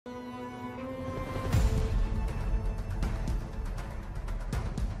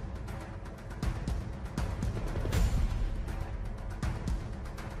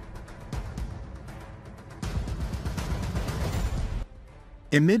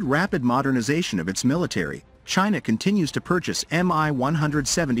Amid rapid modernization of its military, China continues to purchase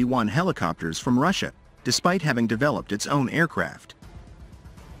Mi-171 helicopters from Russia, despite having developed its own aircraft.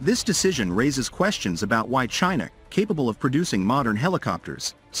 This decision raises questions about why China, capable of producing modern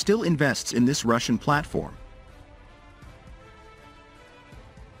helicopters, still invests in this Russian platform.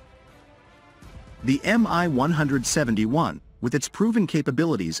 The Mi-171, with its proven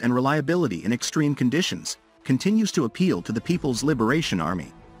capabilities and reliability in extreme conditions, continues to appeal to the People's Liberation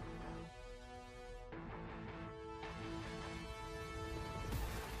Army.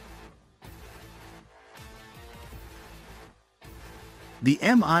 The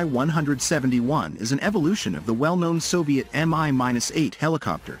Mi-171 is an evolution of the well-known Soviet Mi-8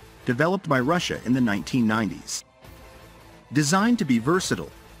 helicopter, developed by Russia in the 1990s. Designed to be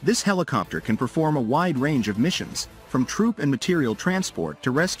versatile, this helicopter can perform a wide range of missions, from troop and material transport to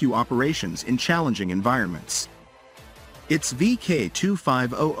rescue operations in challenging environments. Its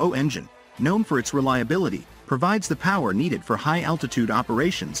VK2500 engine, known for its reliability, provides the power needed for high-altitude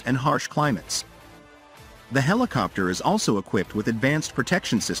operations and harsh climates. The helicopter is also equipped with advanced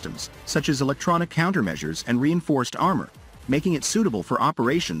protection systems, such as electronic countermeasures and reinforced armor, making it suitable for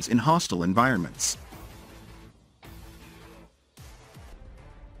operations in hostile environments.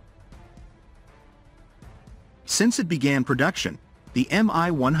 Since it began production, the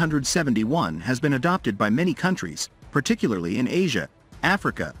Mi-171 has been adopted by many countries, particularly in Asia,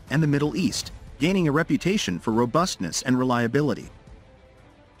 Africa, and the Middle East, gaining a reputation for robustness and reliability.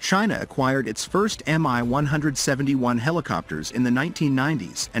 China acquired its first Mi-171 helicopters in the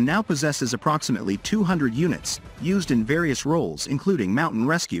 1990s and now possesses approximately 200 units, used in various roles including mountain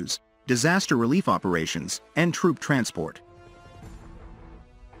rescues, disaster relief operations, and troop transport.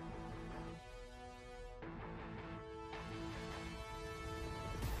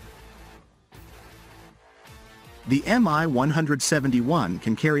 The Mi-171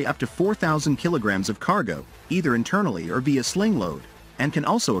 can carry up to 4,000 kilograms of cargo, either internally or via sling load, and can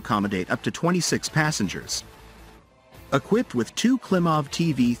also accommodate up to 26 passengers. Equipped with two Klimov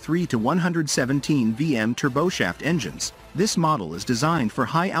TV3-117 VM turboshaft engines, this model is designed for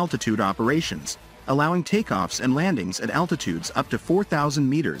high-altitude operations, allowing takeoffs and landings at altitudes up to 4,000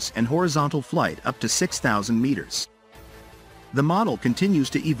 meters and horizontal flight up to 6,000 meters. The model continues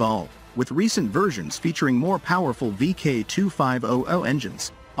to evolve, with recent versions featuring more powerful VK2500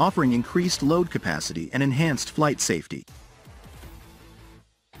 engines, offering increased load capacity and enhanced flight safety.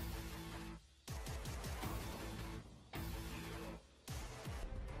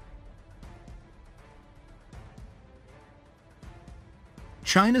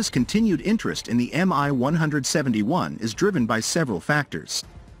 China's continued interest in the Mi-171 is driven by several factors.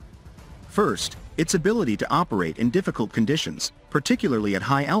 First, its ability to operate in difficult conditions, particularly at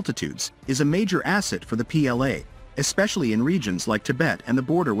high altitudes, is a major asset for the PLA, especially in regions like Tibet and the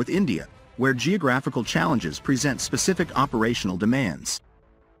border with India, where geographical challenges present specific operational demands.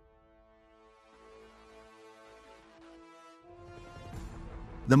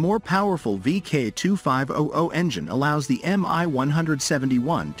 The more powerful VK2500 engine allows the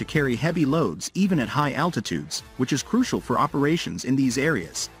Mi-171 to carry heavy loads even at high altitudes, which is crucial for operations in these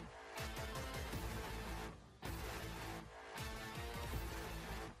areas.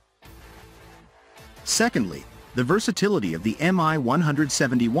 Secondly, the versatility of the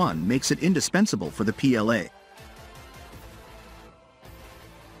Mi-171 makes it indispensable for the PLA.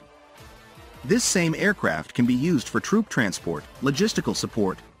 This same aircraft can be used for troop transport, logistical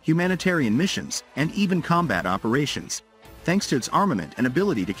support, humanitarian missions, and even combat operations, thanks to its armament and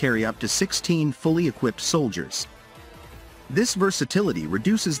ability to carry up to 16 fully equipped soldiers. This versatility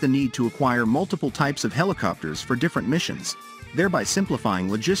reduces the need to acquire multiple types of helicopters for different missions, thereby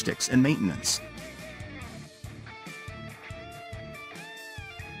simplifying logistics and maintenance.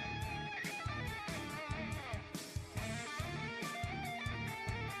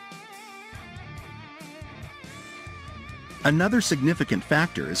 Another significant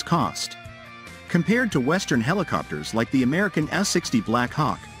factor is cost. Compared to Western helicopters like the American S-60 Black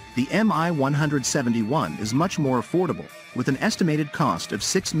Hawk, the Mi-171 is much more affordable, with an estimated cost of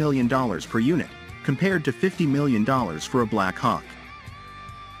 $6 million per unit, compared to $50 million for a Black Hawk.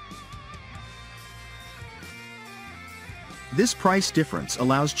 This price difference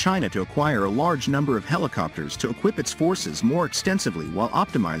allows China to acquire a large number of helicopters to equip its forces more extensively while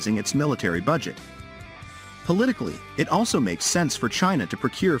optimizing its military budget. Politically, it also makes sense for China to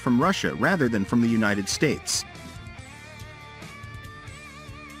procure from Russia rather than from the United States.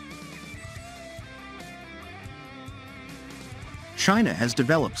 China has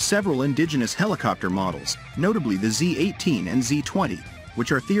developed several indigenous helicopter models, notably the Z-18 and Z-20,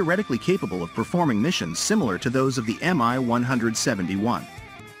 which are theoretically capable of performing missions similar to those of the Mi-171.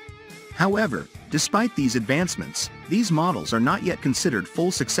 However, despite these advancements, these models are not yet considered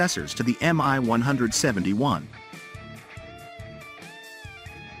full successors to the Mi-171.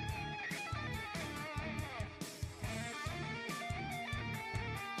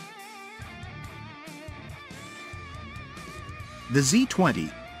 The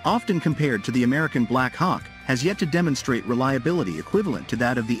Z-20, often compared to the American Black Hawk, has yet to demonstrate reliability equivalent to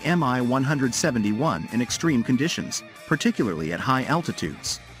that of the Mi-171 in extreme conditions, particularly at high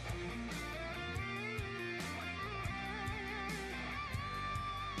altitudes.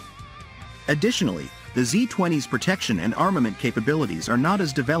 Additionally, the Z-20's protection and armament capabilities are not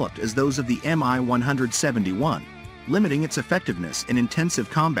as developed as those of the Mi-171, limiting its effectiveness in intensive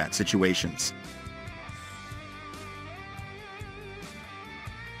combat situations.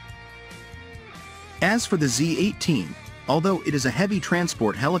 As for the Z-18, although it is a heavy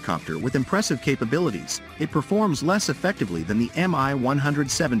transport helicopter with impressive capabilities, it performs less effectively than the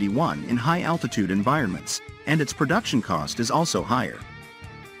Mi-171 in high-altitude environments, and its production cost is also higher.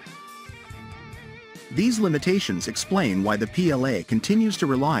 These limitations explain why the PLA continues to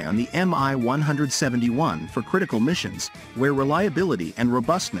rely on the Mi-171 for critical missions, where reliability and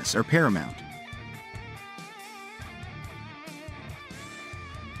robustness are paramount.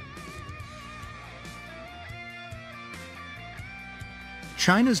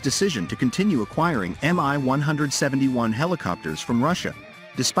 China's decision to continue acquiring Mi-171 helicopters from Russia,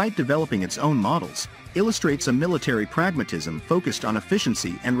 despite developing its own models, illustrates a military pragmatism focused on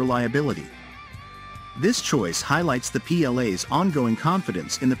efficiency and reliability. This choice highlights the PLA's ongoing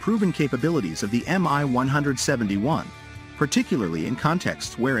confidence in the proven capabilities of the Mi-171, particularly in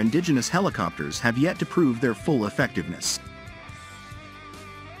contexts where indigenous helicopters have yet to prove their full effectiveness.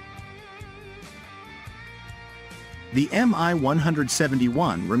 The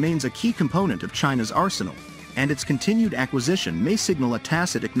Mi-171 remains a key component of China's arsenal, and its continued acquisition may signal a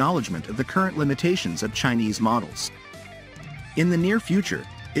tacit acknowledgement of the current limitations of Chinese models. In the near future,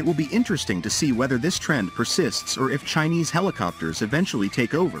 it will be interesting to see whether this trend persists or if Chinese helicopters eventually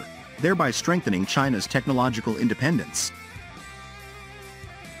take over, thereby strengthening China's technological independence.